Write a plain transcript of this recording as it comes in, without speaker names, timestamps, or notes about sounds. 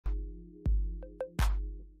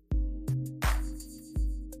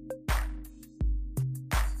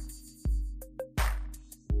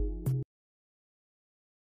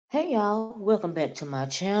Hey y'all, welcome back to my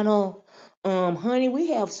channel. Honey,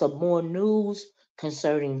 we have some more news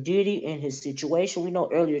concerning Diddy and his situation. We know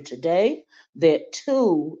earlier today that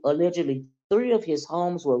allegedly three of his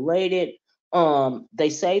homes were raided. They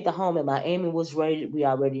say the home in Miami was raided. We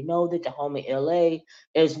already know that the home in LA,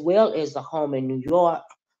 as well as the home in New York.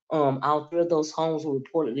 All three of those homes were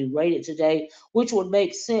reportedly raided today, which would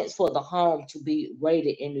make sense for the home to be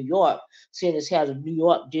raided in New York, seeing as how the New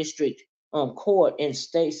York district court and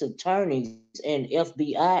state's attorneys and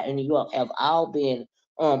FBI in New York have all been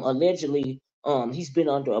allegedly he's been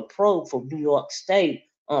under a probe from New York State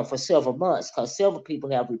for several months because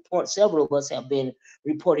several of us have been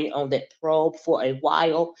reporting on that probe for a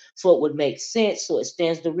while, so it would make sense. So it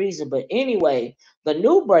stands to reason. But anyway, the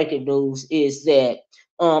new breaking news is that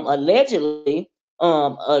allegedly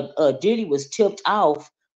Diddy was tipped off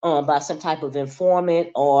by some type of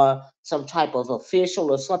informant or some type of official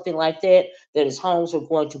or something like that, that his homes were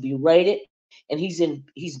going to be raided, and he's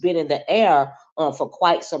been in the air for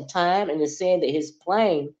quite some time, and is saying that his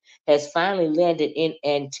plane has finally landed in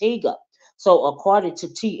Antigua. So according to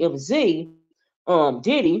TMZ,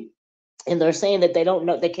 Diddy, and they're saying that they don't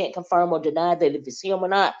know, they can't confirm or deny that if it's him or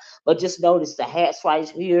not, but just notice the hats right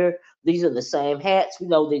here. These are the same hats. We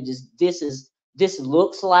know that this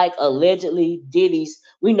looks like allegedly Diddy's.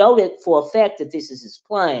 We know that for a fact that this is his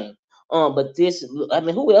plane. But this, I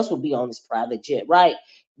mean, who else would be on this private jet, right?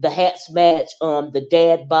 The hats match. The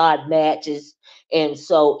dad bod matches, and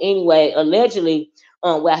so anyway, allegedly,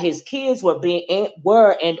 while his kids were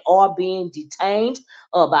and are being detained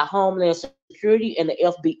by Homeland Security and the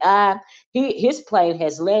FBI, his plane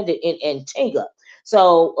has landed in Antigua.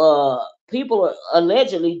 So people are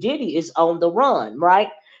allegedly Diddy is on the run, right?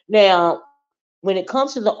 Now, when it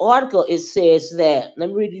comes to the article, it says that, let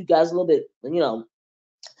me read you guys a little bit,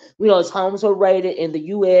 his homes were raided in the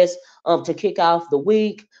U.S. To kick off the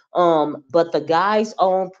week. But the guy's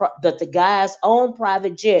own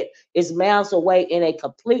private jet is miles away in a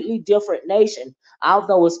completely different nation.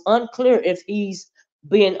 Although it's unclear if he's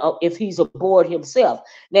aboard himself.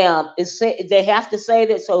 Now they have to say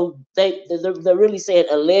that, so they really said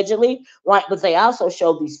allegedly, right? But they also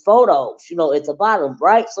show these photos, at the bottom,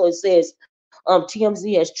 right? So it says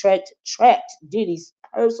TMZ has tracked Diddy's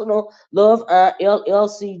personal Love Air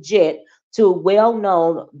LLC jet to the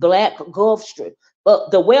well-known Black Gulfstream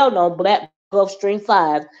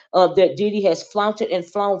 5 that Diddy has flaunted and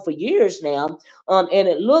flown for years now. And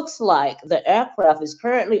it looks like the aircraft is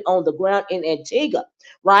currently on the ground in Antigua,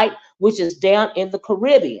 right, which is down in the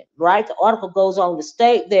Caribbean, right? The article goes on to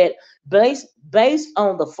state that based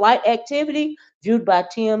on the flight activity viewed by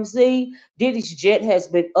TMZ, Diddy's jet has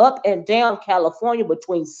been up and down California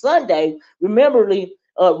between Sunday.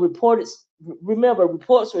 Reported remember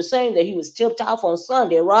reports were saying that he was tipped off on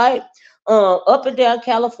Sunday, right? Up and down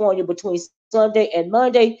California between Sunday and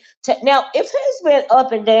Monday. Now, if he's been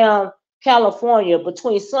up and down California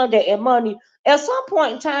between Sunday and Monday, at some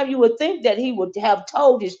point in time, you would think that he would have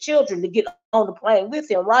told his children to get on the plane with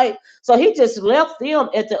him, right? So he just left them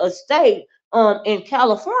at the estate in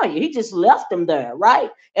California. He just left them there,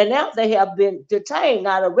 right? And now they have been detained,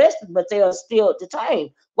 not arrested, but they are still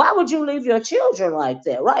detained. Why would you leave your children like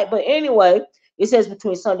that, right? But anyway, it says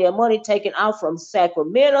between Sunday and Monday, taken out from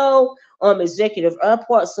Sacramento Executive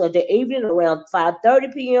Airport Sunday evening around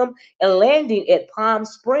 5:30 p.m. and landing at Palm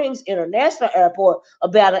Springs International Airport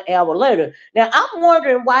about an hour later. Now, I'm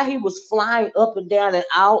wondering why he was flying up and down and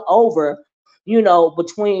all over,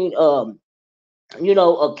 between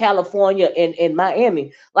California and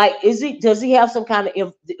Miami. Like, does he have some kind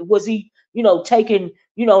of, was he, taking,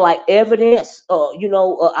 like evidence,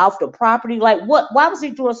 off the property? Like, why was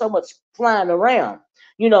he doing so much flying around,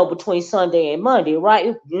 between Sunday and Monday,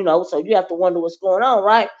 right? So you have to wonder what's going on,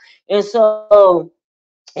 right? And so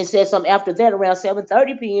it says something after that around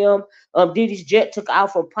 7:30 p.m. Diddy's jet took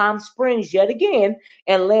off from Palm Springs yet again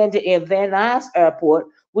and landed in Van Nuys Airport,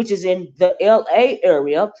 which is in the LA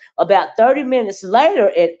area. About 30 minutes later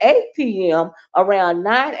at 8 p.m., around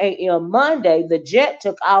 9 a.m. Monday, the jet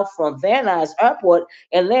took off from Van Nuys Airport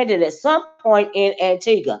and landed at some point in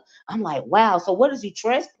Antigua. I'm like, wow, so what is he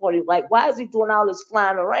transporting? Like, why is he doing all this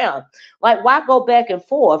flying around? Like, why go back and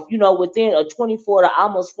forth, within a 24 to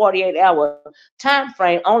almost 48-hour time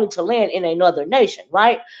frame only to land in another nation,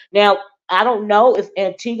 right? Now, I don't know if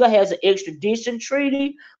Antigua has an extradition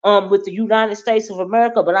treaty with the United States of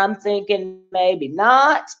America, but I'm thinking maybe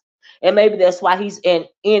not. And maybe that's why he's in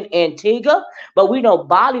Antigua. But we know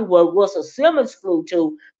Bali, where Russell Simmons flew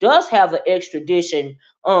to, does have an extradition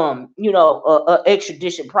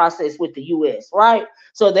process with the U.S., right?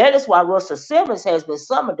 So that is why Russell Simmons has been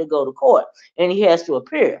summoned to go to court, and he has to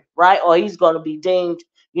appear, right? Or he's going to be deemed,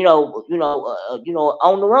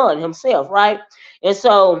 on the run himself, right? And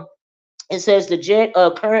so it says the jet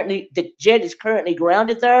is currently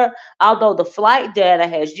grounded there, although the flight data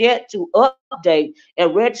has yet to update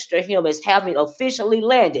and register him as having officially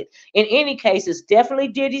landed. In any case, it's definitely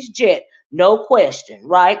Diddy's jet, no question,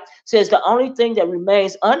 right? Says the only thing that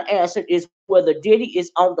remains unanswered is whether Diddy is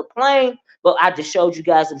on the plane. But I just showed you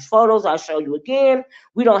guys some photos. I'll show you again.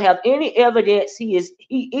 We don't have any evidence he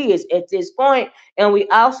is at this point, and we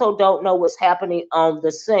also don't know what's happening on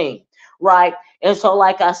the scene, right? And so,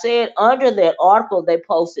 like I said, under that article, they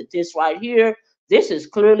posted this right here. This is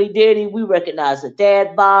clearly Diddy. We recognize the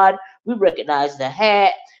dad bod. We recognize the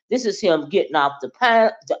hat. This is him getting off the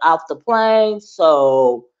plane.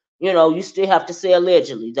 So, you still have to say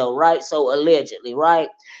allegedly, though, right? So, allegedly, right?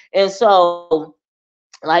 And so,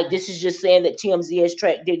 like, this is just saying that TMZ has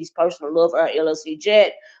tracked Diddy's personal Love Air LLC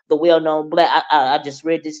jet, the well-known black. I just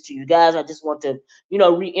read this to you guys. I just want to,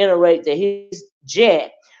 reiterate that his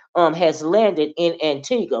jet has landed in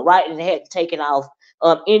Antigua, right, and it hadn't taken off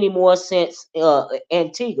anymore since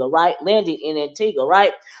Antigua, right, landing in Antigua,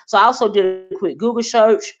 right. So I also did a quick Google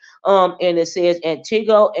search, and it says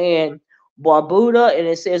Antigua and Barbuda, and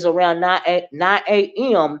it says around 9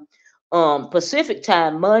 a.m. Pacific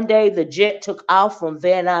time Monday, the jet took off from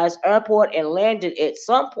Van Nuys Airport and landed at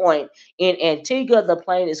some point in Antigua. The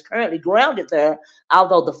plane is currently grounded there,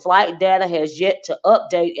 although the flight data has yet to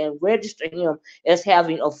update and register him as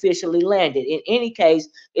having officially landed. In any case,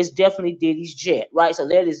 it's definitely Diddy's jet, right? So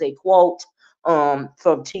that is a quote from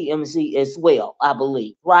TMZ as well, I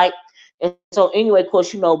believe, right? And so anyway, of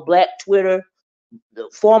course, Black Twitter,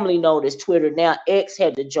 formerly known as Twitter, now X,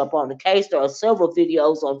 had to jump on the case. There are several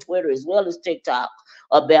videos on Twitter as well as TikTok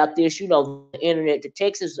about this. The internet, the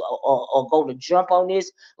Texas are going to jump on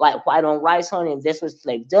this like white on rice, honey, and that's what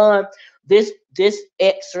they've done. This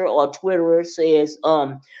Xer or Twitterer says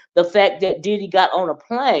the fact that Diddy got on a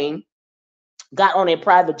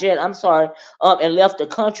private jet, I'm sorry, and left the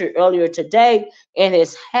country earlier today, and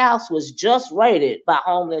his house was just raided by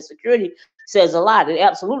Homeland Security, says a lot. It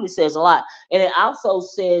absolutely says a lot. And it also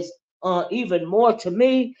says even more to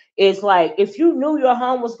me is like, if you knew your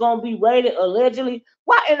home was going to be raided allegedly,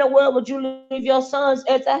 why in the world would you leave your sons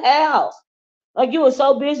at the house? Like, you were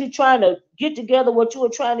so busy trying to get together what you were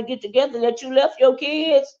trying to get together that you left your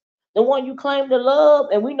kids, the one you claim to love.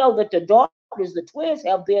 And we know that the daughters, the twins,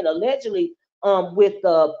 have been allegedly with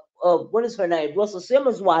what is her name, Russell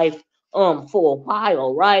Simmons' wife, for a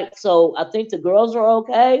while, right? So I think the girls are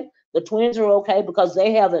okay. The twins are okay because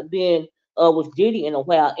they haven't been with Diddy in a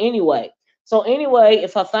while anyway. So anyway,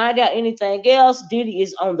 if I find out anything else, Diddy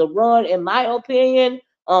is on the run, in my opinion.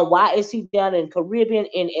 Why is he down in Caribbean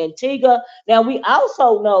in Antigua? Now we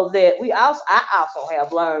also know that I also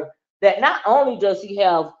have learned that not only does he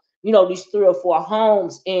have these 3 or 4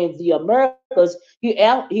 homes in the Americas, he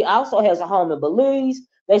also has a home in Belize.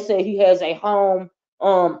 They say he has a home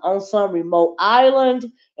on some remote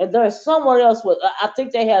island, and there's somewhere else with I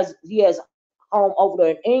think he has home over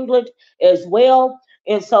there in England as well.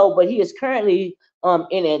 And so, but he is currently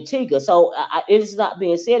in Antigua. So it is not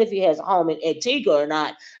being said if he has a home in Antigua or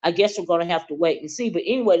not. I guess we're going to have to wait and see. But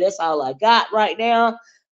anyway, that's all I got right now.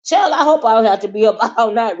 Child, I hope I don't have to be up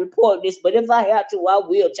all night reporting this, but if I have to, I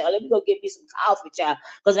will, child. Let me go get me some coffee, child,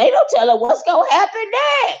 because they don't tell us what's going to happen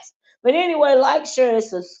next. But anyway, like, share, and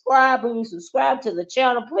subscribe. When you subscribe to the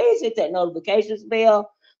channel, please hit that notifications bell.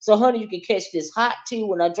 So, honey, you can catch this hot tea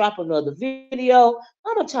when I drop another video.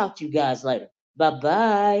 I'm going to talk to you guys later.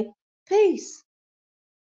 Bye-bye. Peace.